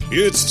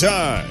It's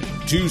time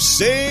to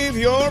save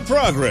your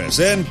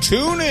progress and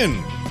tune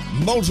in.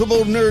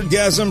 Multiple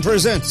Nerdgasm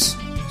presents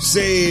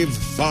Save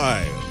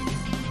File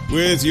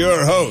with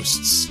your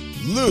hosts,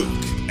 Luke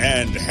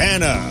and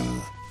Hannah.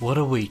 What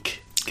a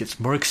week. It gets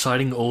more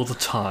exciting all the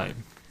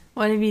time.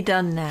 What have you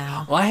done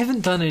now? I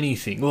haven't done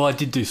anything. Well, I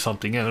did do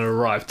something and it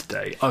arrived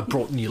today. I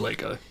brought new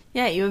Lego.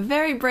 Yeah, you were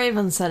very brave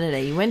on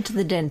Saturday. You went to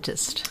the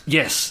dentist.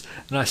 Yes,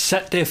 and I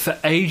sat there for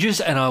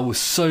ages and I was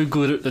so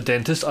good at the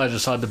dentist, I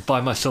decided to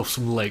buy myself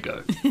some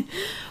Lego.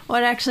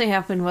 What actually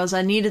happened was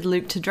I needed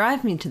Luke to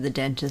drive me to the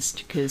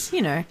dentist because,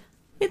 you know,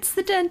 it's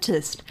the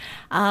dentist.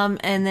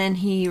 And then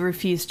he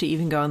refused to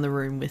even go in the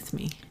room with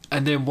me.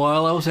 And then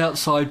while I was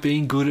outside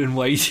being good and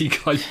waiting,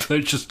 I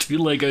purchased 2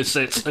 Lego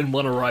sets and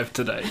one arrived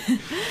today.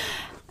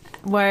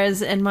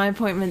 Whereas in my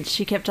appointment,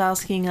 she kept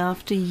asking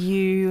after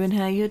you and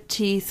how your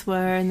teeth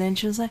were, and then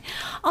she was like,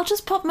 I'll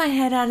just pop my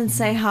head out and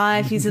say hi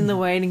if he's in the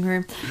waiting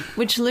room,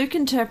 which Luke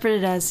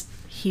interpreted as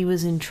he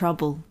was in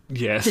trouble.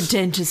 Yes. The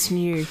dentist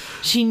knew.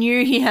 She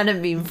knew he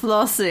hadn't been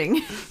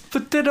flossing.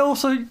 But then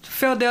also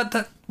found out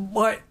that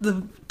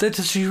the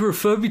dentist she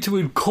referred me to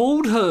had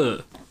called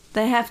her.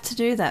 They have to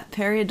do that.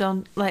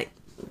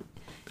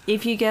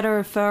 If you get a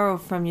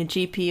referral from your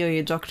GP or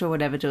your doctor or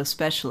whatever to a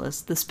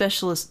specialist, the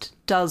specialist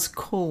does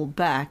call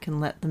back and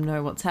let them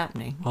know what's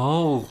happening.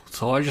 Oh,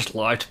 so I just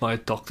lie to my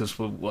doctors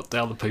for what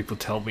the other people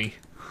tell me.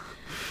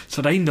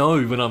 So they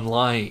know when I'm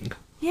lying.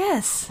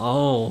 Yes.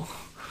 Oh,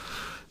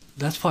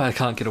 that's why I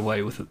can't get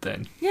away with it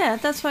then. Yeah,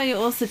 that's why your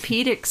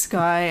orthopedics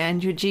guy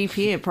and your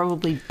GP are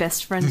probably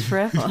best friends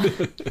forever.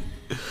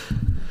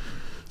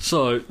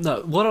 So,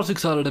 no, what I was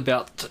excited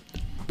about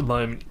at the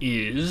moment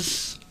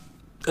is...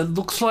 It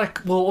looks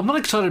like... Well, I'm not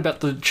excited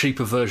about the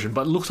cheaper version,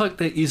 but it looks like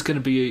there is going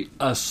to be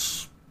a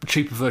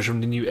cheaper version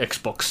of the new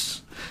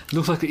Xbox. It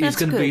looks like it is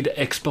going to be the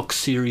Xbox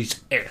Series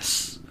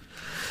S.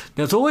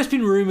 Now, it's always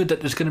been rumoured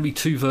that there's going to be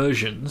 2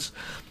 versions,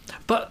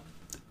 but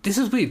this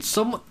is weird.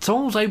 Someone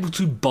was able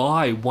to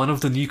buy one of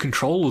the new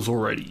controllers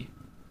already.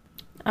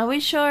 Are we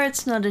sure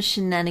it's not a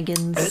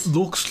shenanigans? It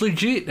looks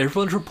legit.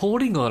 Everyone's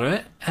reporting on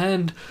it,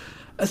 and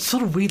it's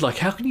sort of weird. Like,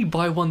 how can you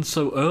buy one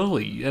so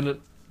early? And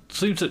it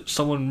seems that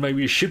someone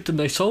maybe shipped and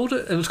they sold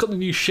it, and it's got the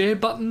new share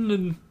button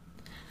and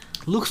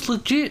looks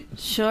legit.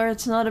 Sure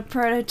it's not a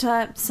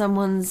prototype?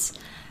 Someone's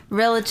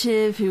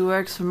relative who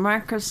works for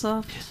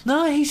Microsoft?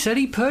 No, he said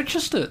he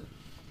purchased it.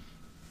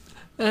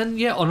 And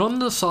yeah, and on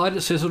the side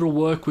it says it'll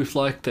work with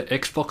like the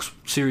Xbox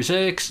Series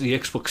X, the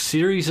Xbox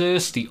Series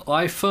S, the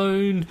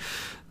iPhone,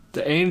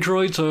 the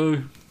Android,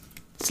 so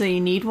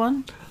you need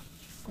one?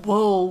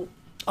 Well,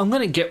 I'm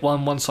going to get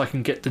one once I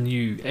can get the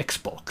new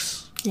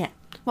Xbox. Yeah.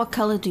 What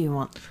colour do you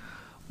want?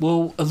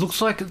 Well, it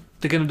looks like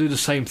they're going to do the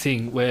same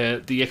thing, where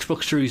the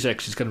Xbox Series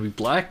X is going to be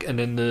black, and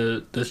then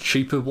the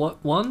cheaper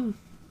one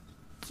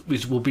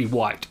will be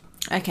white.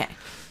 Okay.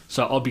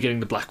 So I'll be getting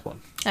the black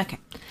one. Okay.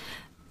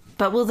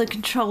 But will the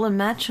controller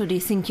match, or do you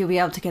think you'll be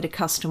able to get a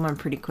custom one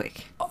pretty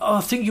quick?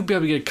 I think you'll be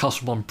able to get a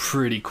custom one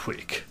pretty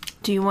quick.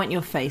 Do you want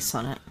your face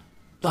on it?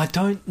 I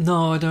don't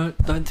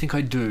think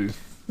I do.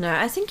 No,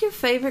 I think your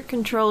favourite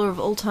controller of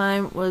all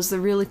time was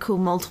the really cool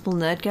Multiple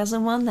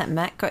Nerdgasm one that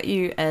Matt got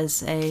you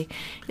as a...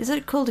 Is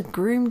it called a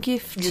groom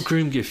gift? A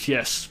groom gift,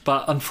 yes.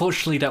 But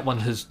unfortunately that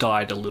one has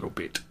died a little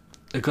bit.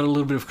 It got a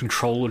little bit of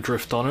controller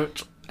drift on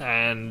it,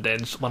 and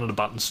then one of the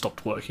buttons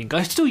stopped working.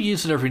 I still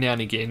use it every now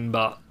and again,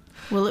 but...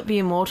 Will it be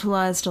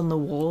immortalised on the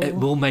wall? It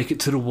will make it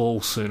to the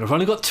wall soon. I've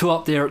only got 2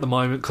 up there at the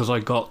moment because I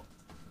got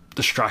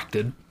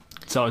distracted.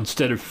 So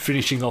instead of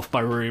finishing off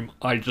my room,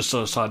 I just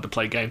decided to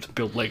play games and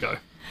build Lego.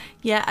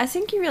 Yeah, I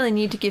think you really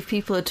need to give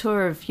people a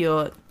tour of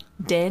your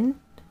den.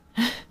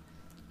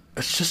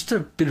 It's just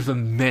a bit of a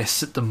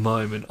mess at the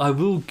moment. I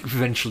will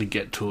eventually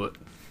get to it.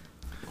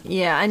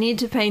 Yeah, I need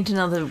to paint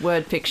another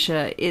word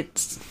picture.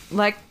 It's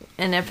like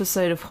an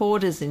episode of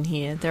Hoarders in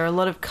here. There are a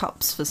lot of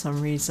cups for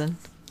some reason.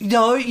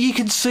 No, you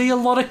can see a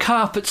lot of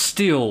carpet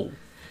still.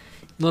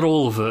 Not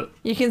all of it.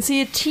 You can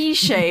see a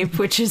T-shape,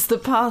 which is the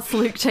path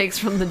Luke takes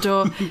from the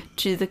door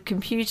to the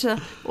computer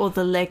or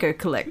the Lego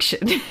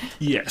collection.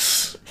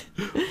 Yes.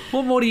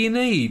 What more do you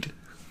need?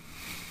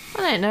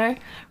 I don't know.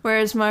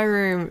 Whereas my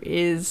room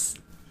is...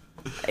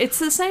 It's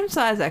the same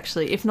size,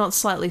 actually, if not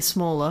slightly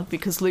smaller,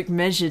 because Luke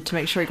measured to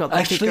make sure he got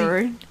the bigger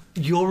room.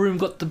 Your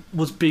room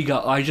was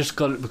bigger. I just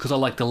got it because I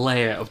like the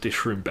layout of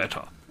this room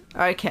better.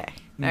 Okay,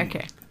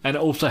 okay. And it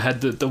also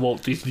had the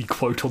Walt Disney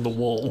quote on the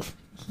wall.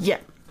 Yeah.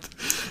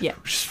 Yeah.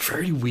 Which is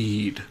very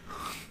weird.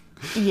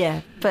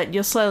 Yeah, but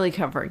you're slowly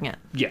covering it.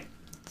 Yeah.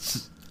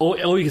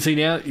 All you can see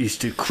now is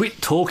to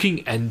quit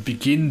talking and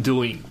begin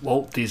doing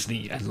Walt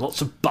Disney and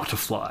lots of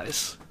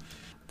butterflies.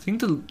 I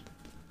think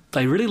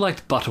they really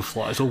liked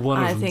butterflies, or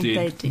one of them did.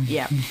 I think they did,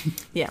 yeah.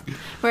 Yeah.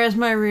 Whereas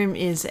my room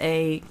is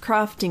a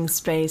crafting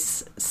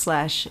space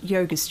 /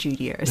 yoga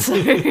studio, so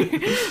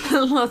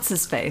lots of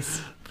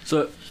space.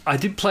 So I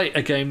did play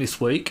a game this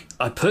week.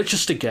 I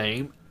purchased a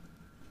game,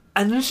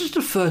 and this is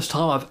the first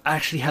time I've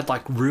actually had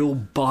like real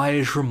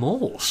buyer's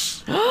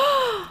remorse.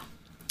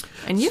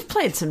 And you've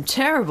played some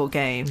terrible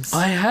games.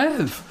 I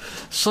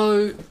have.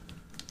 So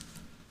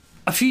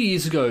a few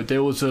years ago,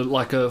 there was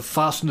a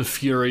Fast and the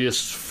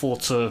Furious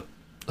Forza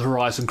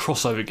Horizon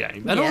crossover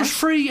game. And it was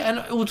free and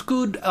it was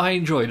good. I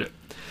enjoyed it.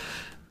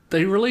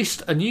 They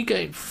released a new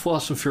game,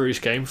 Fast and Furious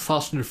game,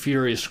 Fast and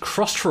Furious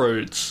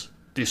Crossroads,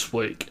 this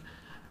week.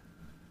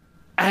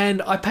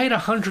 And I paid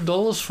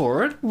 $100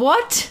 for it.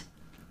 What?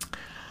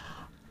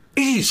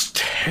 It is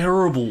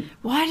terrible.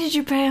 Why did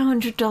you pay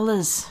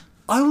 $100?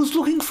 I was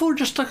looking for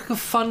just like a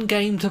fun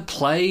game to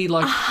play.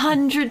 Like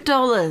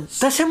 $100.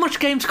 That's how much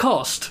games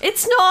cost.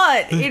 It's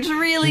not. It's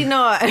really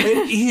not.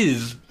 It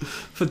is.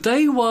 For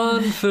day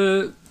one,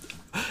 for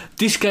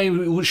this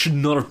game, it should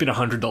not have been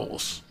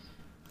 $100.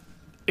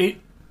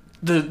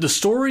 The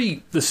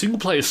story, the single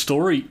player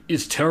story,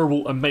 is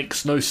terrible and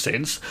makes no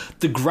sense.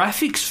 The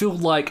graphics feel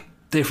like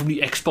they're from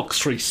the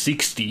Xbox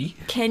 360.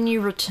 Can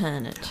you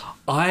return it?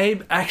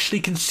 I'm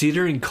actually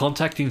considering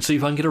contacting and see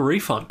if I can get a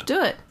refund.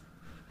 Do it.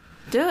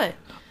 Do it.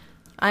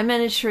 I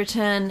managed to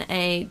return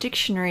a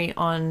dictionary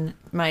on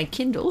my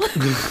Kindle.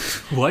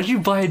 Why'd you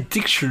buy a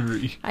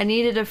dictionary? I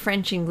needed a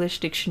French-English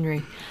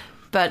dictionary.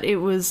 But it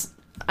was...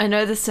 I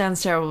know this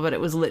sounds terrible, but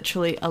it was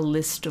literally a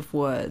list of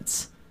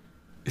words.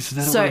 Isn't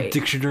that what a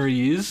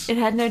dictionary is? It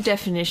had no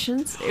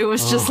definitions. It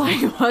was just like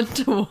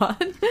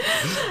one-to-one.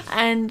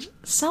 And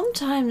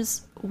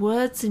sometimes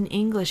words in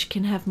English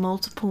can have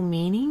multiple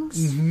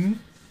meanings. Mm-hmm.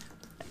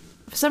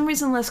 For some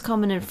reason, less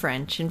common in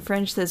French. In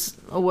French, there's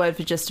a word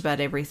for just about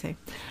everything.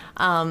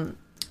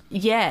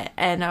 Yeah,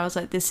 and I was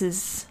like, this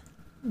is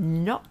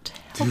not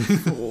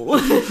helpful.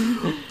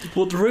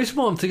 Well, the reason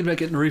why I'm thinking about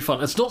getting a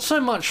refund, it's not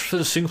so much for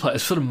the single player,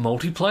 it's for the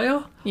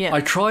multiplayer. Yeah.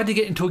 I tried to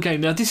get into a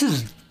game. Now, this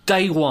is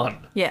day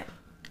one. Yeah.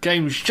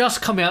 Game's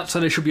just come out, so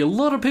there should be a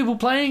lot of people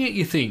playing it,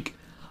 you think.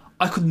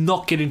 I could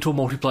not get into a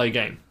multiplayer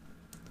game.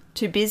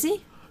 Too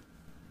busy?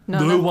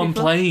 No one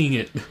playing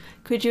it.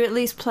 Could you at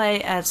least play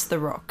as The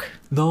Rock?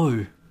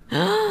 No.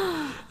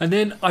 And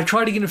then I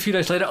tried again a few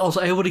days later. I was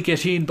able to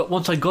get in, but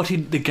once I got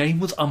in, the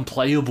game was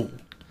unplayable.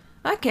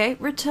 Okay,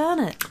 return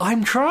it.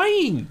 I'm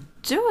trying.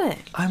 Do it.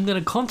 I'm going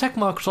to contact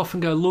Microsoft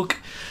and go, look,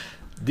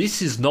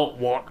 this is not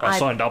what I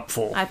signed up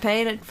for. I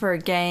paid it for a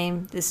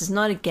game. This is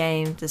not a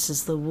game. This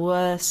is the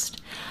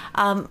worst.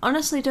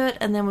 Honestly, do it,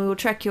 and then we will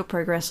track your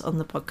progress on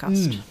the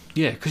podcast.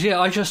 Yeah, because,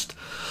 I just...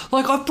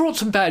 I've brought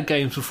some bad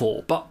games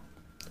before, but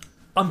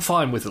I'm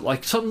fine with it.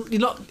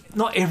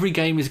 Not every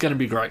game is going to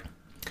be great.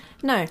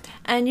 No,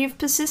 and you've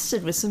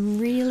persisted with some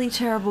really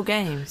terrible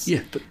games.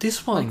 Yeah, but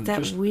this one... Like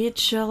that weird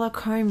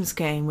Sherlock Holmes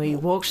game where you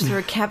walked through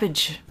a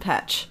cabbage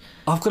patch.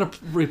 I've got to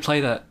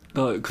replay that,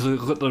 because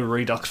I've got the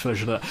Redux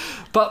version of that.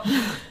 But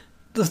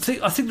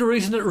I think the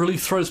reason it really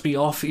throws me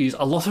off is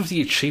a lot of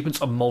the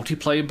achievements are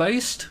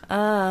multiplayer-based.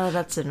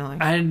 That's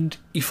annoying. And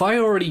if I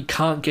already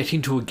can't get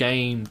into a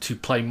game to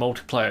play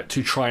multiplayer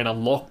to try and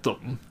unlock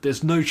them,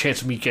 there's no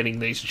chance of me getting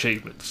these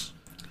achievements.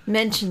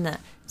 Mention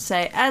that.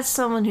 Say, as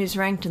someone who's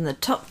ranked in the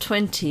top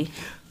 20...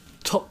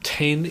 Top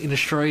 10 in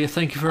Australia,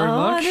 thank you very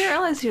much. I didn't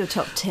realise you were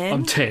top 10.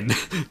 I'm 10.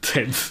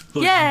 10th.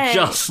 Yay!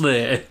 Just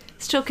there.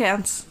 Still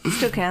counts.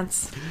 Still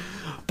counts.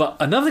 But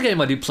another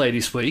game I did play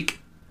this week,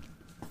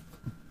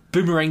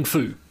 Boomerang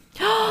Fu.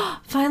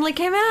 Finally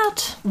came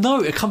out.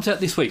 No, it comes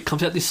out this week. It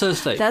comes out this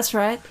Thursday. That's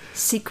right.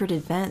 Secret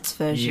advanced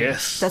version.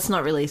 Yes. That's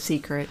not really a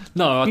secret.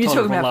 No, I told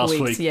everyone last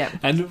weeks, week. Yeah.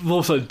 And we've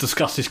also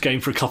discussed this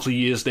game for a couple of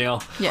years now.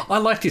 Yeah. I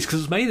like this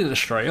because it's made in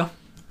Australia.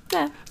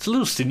 Yeah. It's a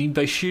little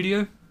Sydney-based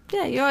studio.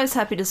 Yeah, you're always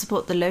happy to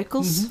support the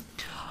locals.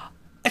 Mm-hmm.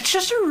 It's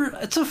just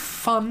it's a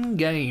fun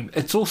game.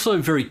 It's also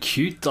very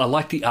cute. I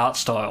like the art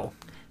style.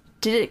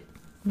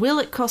 Will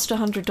it cost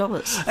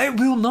 $100? It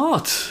will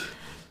not.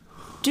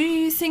 Do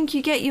you think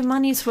you get your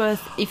money's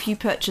worth if you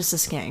purchase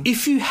this game?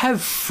 If you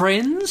have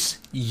friends,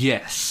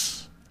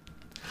 yes.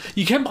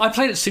 You can. I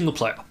played it single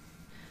player.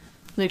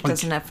 Luke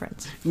doesn't have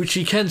friends. Which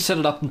you can set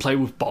it up and play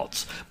with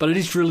bots, but it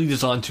is really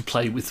designed to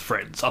play with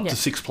friends, up to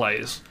 6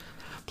 players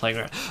playing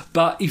around.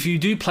 But if you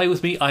do play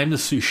with me, I am the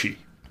sushi.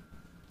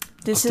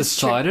 I've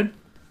decided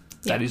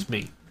that is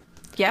me.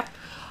 Yep.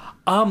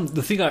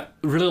 The thing I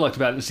really liked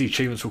about it is the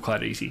achievements were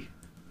quite easy.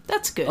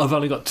 That's good. I've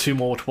only got 2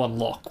 more to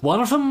unlock.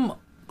 One of them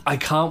I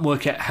can't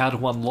work out how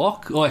to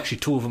unlock. Oh, actually,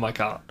 2 of them I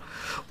can't.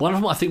 One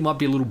of them I think might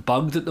be a little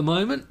bugged at the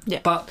moment. Yeah.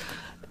 But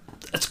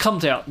it's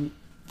comes out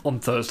on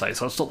Thursday,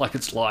 so it's not like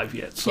it's live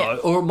yet. So,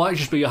 or it might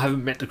just be I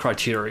haven't met the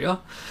criteria.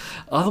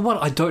 Other one,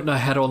 I don't know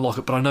how to unlock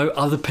it, but I know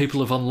other people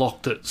have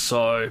unlocked it.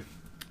 So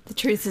the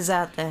truth is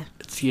out there.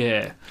 It's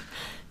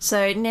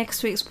So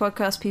next week's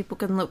podcast, people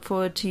can look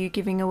forward to you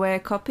giving away a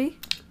copy.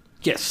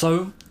 Yes.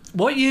 So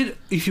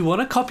if you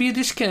want a copy of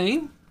this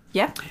game,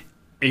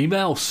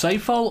 email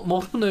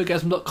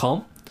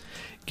savefile@multiplenerdgasm.com.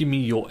 Give me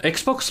your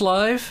Xbox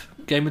Live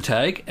gamer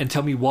tag and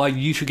tell me why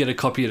you should get a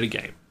copy of the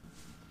game.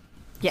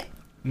 Yeah.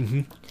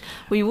 Mm-hmm.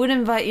 We would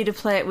invite you to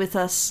play it with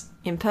us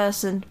in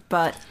person,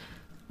 but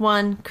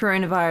 1,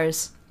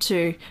 coronavirus.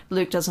 2,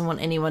 Luke doesn't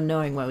want anyone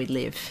knowing where we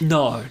live.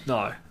 No.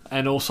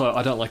 And also,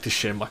 I don't like to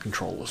share my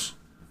controllers.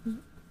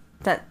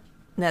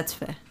 That's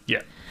fair.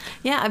 Yeah.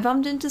 Yeah, I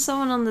bumped into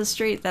someone on the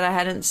street that I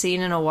hadn't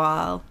seen in a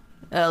while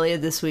earlier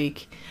this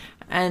week.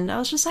 And I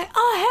was just like,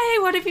 oh,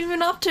 hey, what have you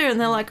been up to?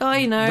 And they're like,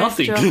 oh,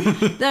 Nothing.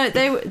 No,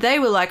 they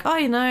were like,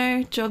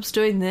 oh, Job's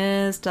doing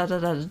this,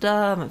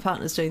 da-da-da-da-da, my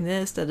partner's doing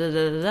this,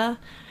 da-da-da-da-da.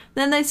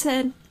 Then they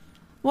said,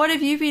 what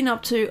have you been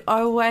up to?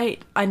 Oh,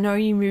 wait, I know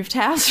you moved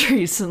house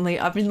recently.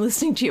 I've been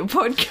listening to your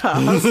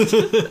podcast.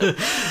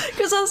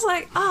 Because I was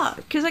like,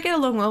 because I get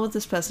along well with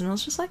this person. I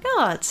was just like,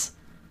 it's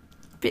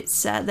a bit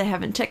sad they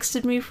haven't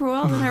texted me for a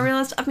while. Then I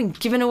realised I've been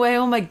giving away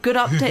all my good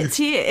updates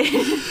here.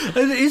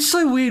 And it's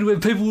so weird when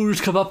people will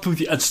just come up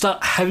with you and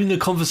start having a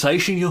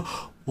conversation. You're,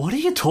 what are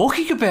you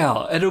talking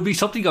about? And it'll be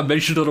something I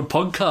mentioned on a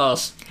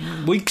podcast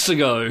weeks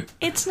ago.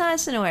 It's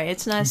nice in a way.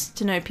 It's nice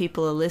to know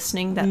people are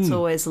listening. That's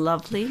always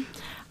lovely.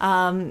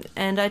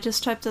 And I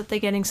just hope that they're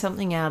getting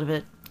something out of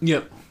it.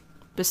 Yep.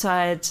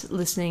 Besides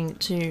listening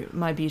to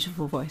my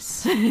beautiful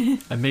voice.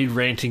 And me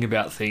ranting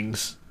about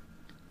things.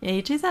 Yeah,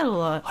 you do that a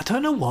lot. I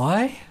don't know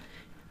why.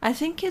 I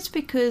think it's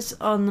because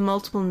on the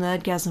multiple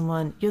Nerdgasm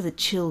one, you're the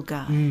chill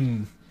guy.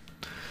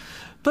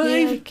 But Yeah,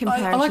 even,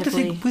 I like to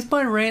comparatively. think, with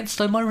my rants,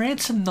 though, my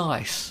rants are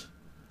nice.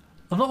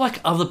 I'm not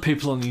like other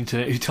people on the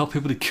internet who tell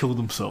people to kill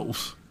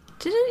themselves.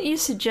 Didn't you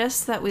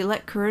suggest that we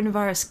let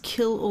coronavirus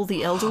kill all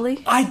the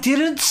elderly? I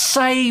didn't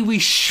say we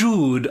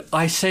should.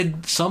 I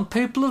said some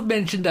people have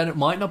mentioned that it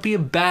might not be a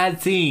bad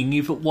thing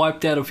if it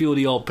wiped out a few of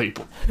the old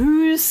people.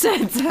 Who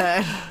said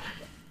that?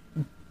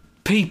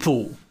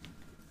 People.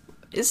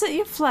 Is it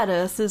your flat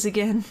earthers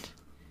again?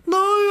 No,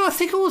 I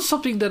think it was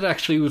something that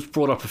actually was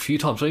brought up a few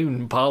times, even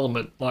in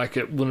Parliament. Like,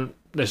 it wouldn't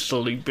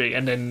necessarily be,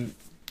 and then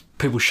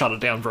people shut it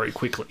down very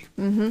quickly.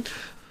 Mm-hmm.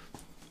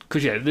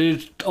 Because, yeah,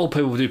 the old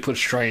people do put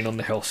strain on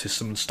the health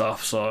system and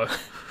stuff, so...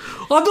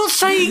 I'm not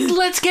saying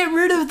let's get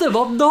rid of them,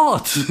 I'm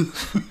not!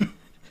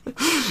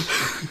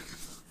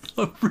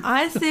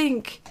 I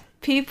think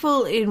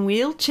people in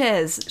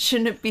wheelchairs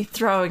shouldn't be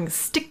throwing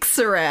sticks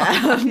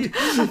around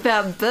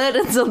about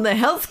burdens on the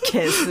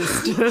healthcare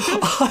system.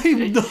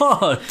 I'm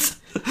not!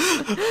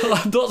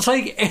 I'm not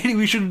saying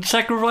we shouldn't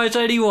sacrifice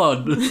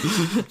anyone.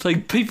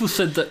 Like, people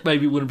said that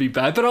maybe it wouldn't be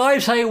bad, but I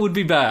say it would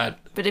be bad.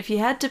 But if you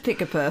had to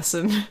pick a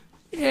person...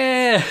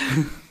 Yeah.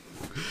 I'm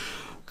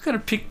going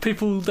to pick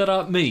people that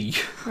aren't me.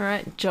 All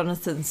right,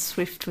 Jonathan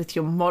Swift with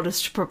your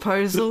modest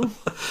proposal.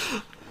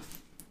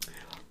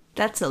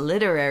 That's a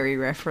literary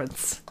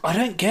reference. I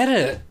don't get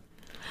it.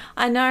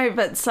 I know,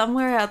 but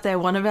somewhere out there,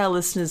 one of our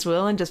listeners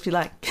will and just be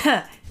like,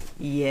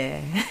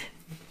 yeah.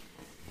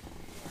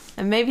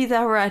 And maybe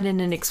they'll write in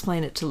and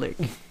explain it to Luke.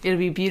 It'll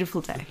be a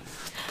beautiful day.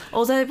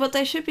 Although what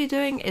they should be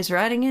doing is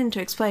writing in to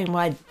explain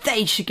why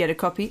they should get a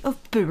copy of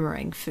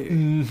Boomerang Fu.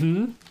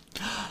 Mm-hmm.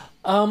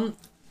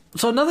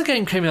 So another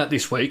game came out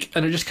this week,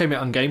 and it just came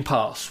out on Game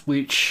Pass,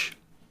 which...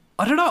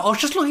 I don't know, I was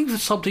just looking for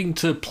something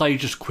to play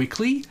just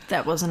quickly.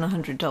 That wasn't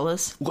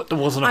 $100. What, there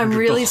wasn't $100. I'm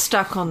really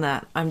stuck on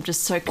that. I'm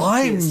just so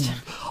confused.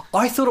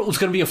 I thought it was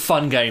going to be a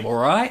fun game,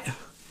 alright?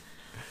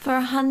 For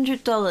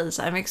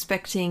 $100, I'm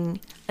expecting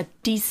a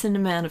decent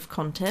amount of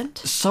content.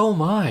 So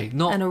am I.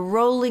 Not... And a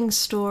rolling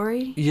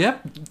story.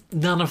 Yep,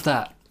 none of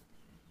that.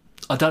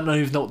 I don't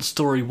even know what the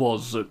story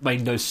was. It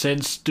made no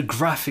sense. The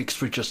graphics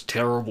were just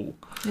terrible.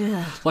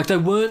 Yeah. Like, they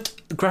weren't...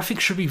 Graphics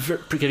should be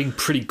getting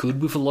pretty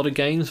good with a lot of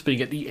games being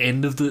at the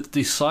end of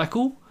this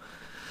cycle.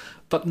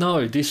 But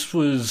no, this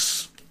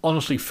was...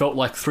 Honestly felt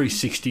like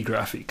 360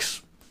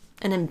 graphics.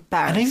 An And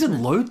embarrassment.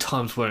 even load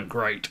times weren't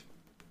great.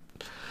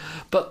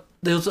 But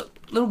there was a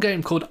little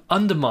game called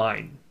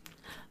Undermine.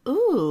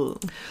 Ooh.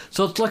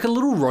 So it's like a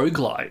little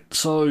roguelite.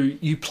 So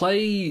you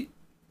play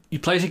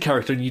as a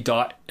character and you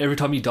die. Every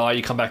time you die,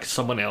 you come back as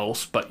someone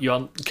else, but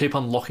you keep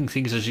unlocking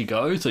things as you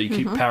go. So you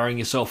keep powering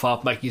yourself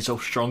up, making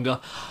yourself stronger.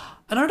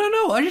 And I don't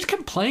know, I just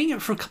kept playing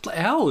it for a couple of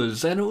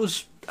hours and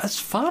it's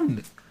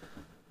fun.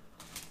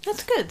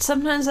 That's good.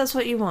 Sometimes that's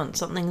what you want.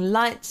 Something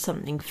light,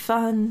 something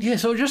fun. Yeah,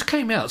 so it just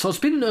came out. So it's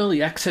been in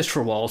early access for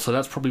a while, so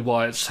that's probably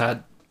why it's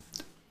had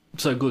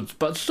so good.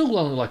 But it's still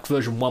on like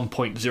version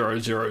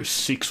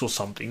 1.006 or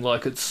something.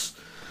 Like, it's...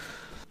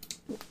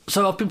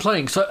 So I've been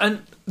playing. So,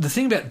 and the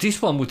thing about this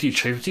one with the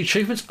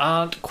achievements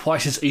aren't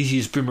quite as easy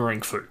as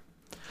Boomerang Fu.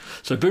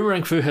 So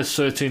Boomerang Fu has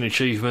 13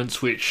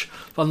 achievements, which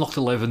I've unlocked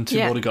 11, two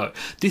more to go.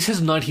 This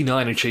has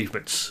 99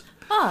 achievements.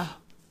 Ah.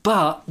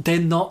 But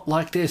they're not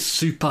like they're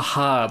super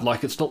hard.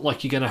 Like, it's not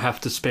like you're going to have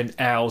to spend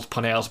hours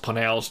upon hours upon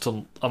hours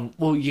to...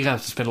 well, you're going to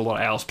have to spend a lot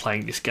of hours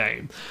playing this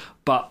game.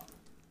 But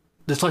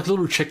there's like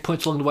little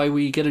checkpoints along the way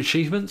where you get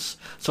achievements.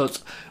 So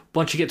it's...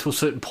 Once you get to a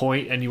certain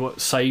point and you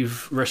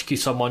save, rescue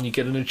someone, you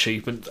get an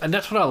achievement. And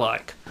that's what I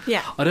like.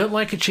 Yeah. I don't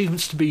like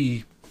achievements to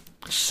be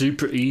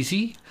super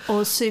easy.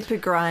 Or super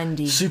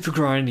grindy. Super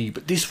grindy.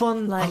 But this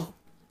one...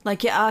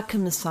 Like your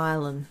Arkham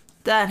Asylum.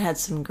 That had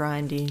some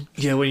grinding.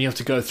 Yeah, when you have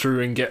to go through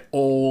and get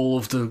all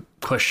of the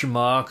question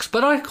marks.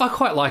 But I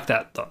quite like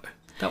that, though.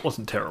 That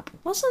wasn't terrible.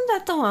 Wasn't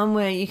that the one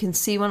where you can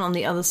see one on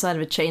the other side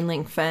of a chain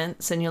link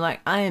fence and you're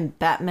like, I am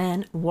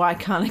Batman, why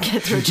can't I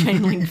get through a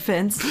chain link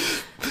fence?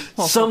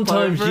 I'll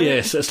Sometimes, hop over it.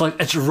 yes. It's like,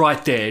 it's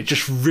right there.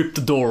 Just rip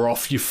the door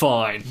off, you're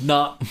fine.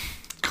 Nah,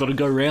 got to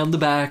go round the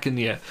back and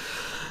yeah.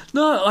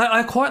 No,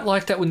 I quite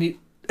like that when the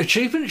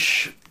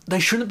achievements they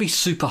shouldn't be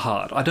super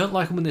hard. I don't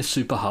like them when they're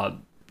super hard.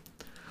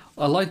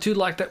 I do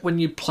like that when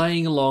you're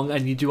playing along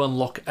and you do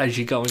unlock as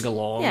you're going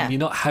along. Yeah. You're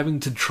not having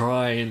to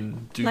try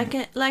and do...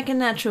 Like a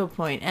natural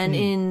point. And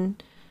in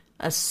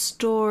a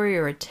story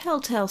or a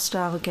Telltale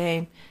style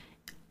game,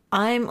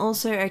 I'm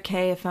also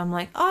okay if I'm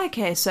like, oh,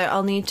 okay, so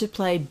I'll need to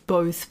play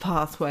both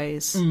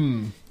pathways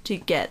to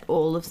get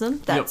all of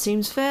them. That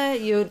seems fair.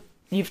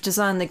 You've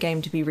designed the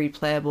game to be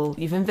replayable.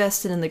 You've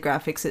invested in the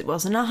graphics. It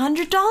wasn't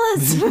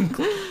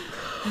 $100.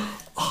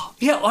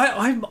 Yeah,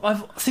 I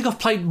think I've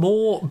played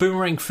more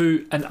Boomerang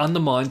Fu and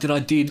Undermine than I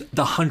did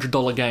the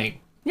 $100 game.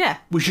 Yeah.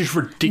 Which is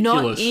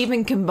ridiculous. Not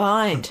even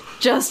combined.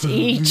 Just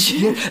each.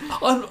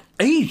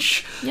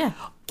 Each? Yeah.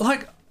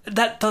 Like,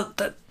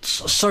 that's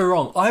so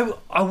wrong.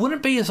 I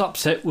wouldn't be as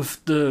upset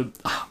with the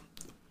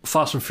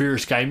Fast and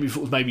Furious game if it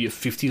was maybe at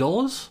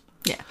 $50.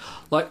 Yeah.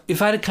 Like,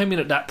 if it had come in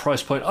at that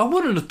price point, I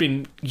wouldn't have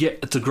been,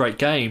 it's a great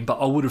game, but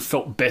I would have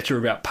felt better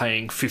about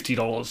paying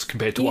 $50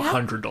 compared to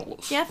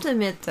 $100. You have to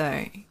admit,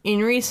 though, in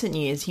recent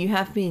years, you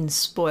have been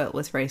spoilt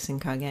with racing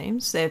car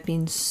games. They've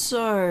been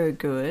so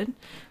good.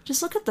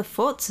 Just look at the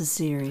Forza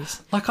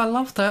series. Like, I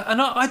love that.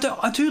 And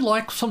I do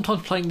like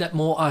sometimes playing that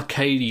more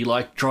arcadey,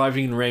 like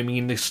driving and ramming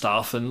into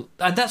stuff. And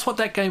that's what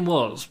that game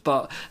was.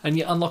 And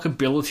you unlock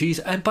abilities.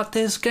 But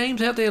there's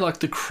games out there like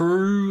The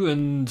Crew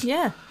and...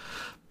 Yeah.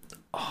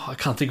 Oh, I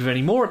can't think of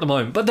any more at the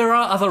moment. But there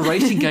are other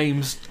racing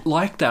games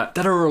like that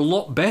are a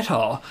lot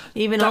better.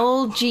 Even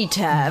old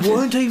G-Tab.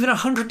 Weren't even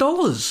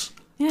 $100.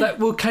 Yeah.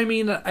 That came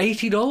in at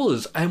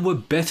 $80 and were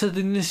better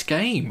than this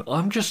game.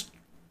 I'm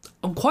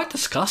quite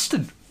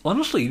disgusted.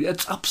 Honestly,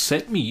 it's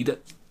upset me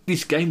that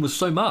this game was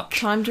so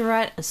much. Time to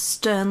write a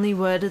sternly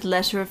worded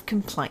letter of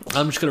complaint.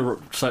 I'm just going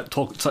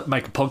to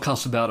make a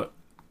podcast about it.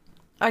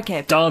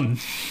 Okay. Done.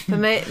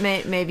 But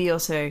maybe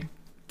also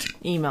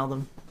email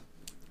them.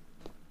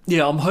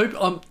 Yeah,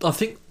 I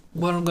think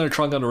what I'm going to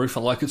try and get a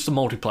refund, like it's the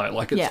multiplayer,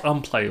 like it's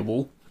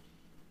unplayable,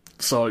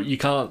 so you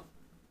can't.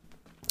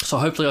 So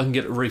hopefully I can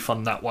get a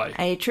refund that way.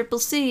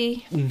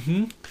 ACCC.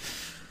 Mm-hmm.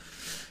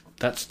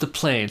 That's the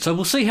plan. So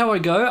we'll see how I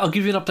go. I'll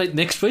give you an update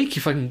next week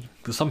if I can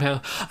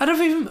somehow. I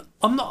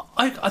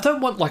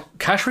don't want like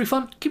cash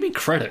refund. Give me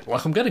credit.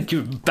 Like I'm going to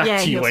give it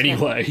back to you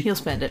anyway. He'll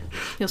spend it.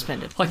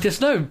 Like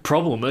there's no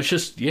problem. It's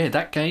just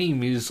that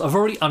game is. I've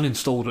already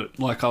uninstalled it.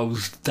 Like I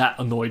was that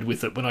annoyed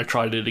with it when I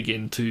tried it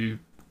again to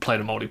play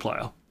the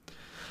multiplayer.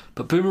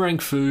 But Boomerang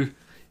Fu,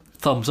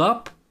 thumbs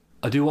up.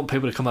 I do want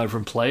people to come over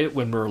and play it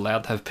when we're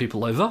allowed to have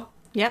people over.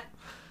 Yep.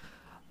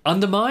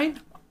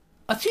 Undermine,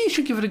 I think you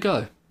should give it a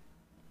go.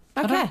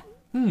 Okay.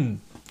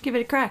 Give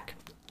it a crack.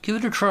 Give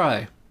it a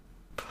try.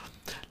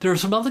 There are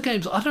some other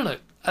games, I don't know,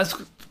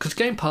 because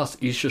Game Pass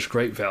is just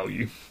great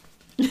value.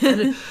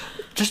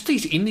 Just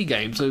these indie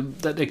games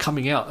that they're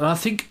coming out. And I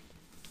think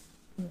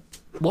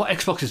what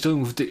Xbox is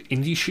doing with the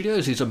indie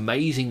studios is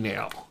amazing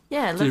now.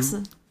 Yeah,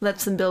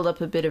 lets them build up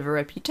a bit of a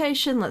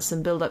reputation, lets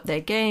them build up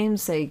their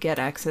games, they get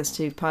access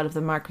to part of the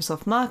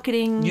Microsoft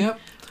marketing. Yep.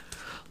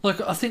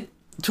 Like, I think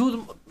two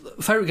of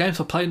the favourite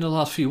games I've played in the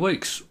last few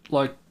weeks,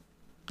 like,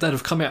 that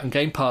have come out in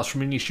Game Pass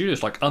from indie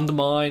studios, like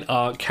Undermine,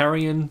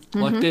 Carrion,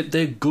 like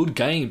they're good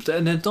games,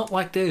 and they're not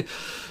like they're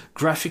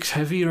graphics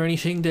heavy or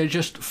anything. They're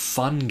just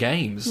fun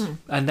games,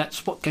 and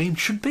that's what games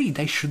should be.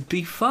 They should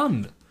be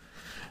fun,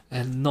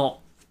 and not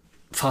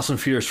Fast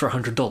and Furious for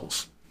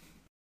 $100.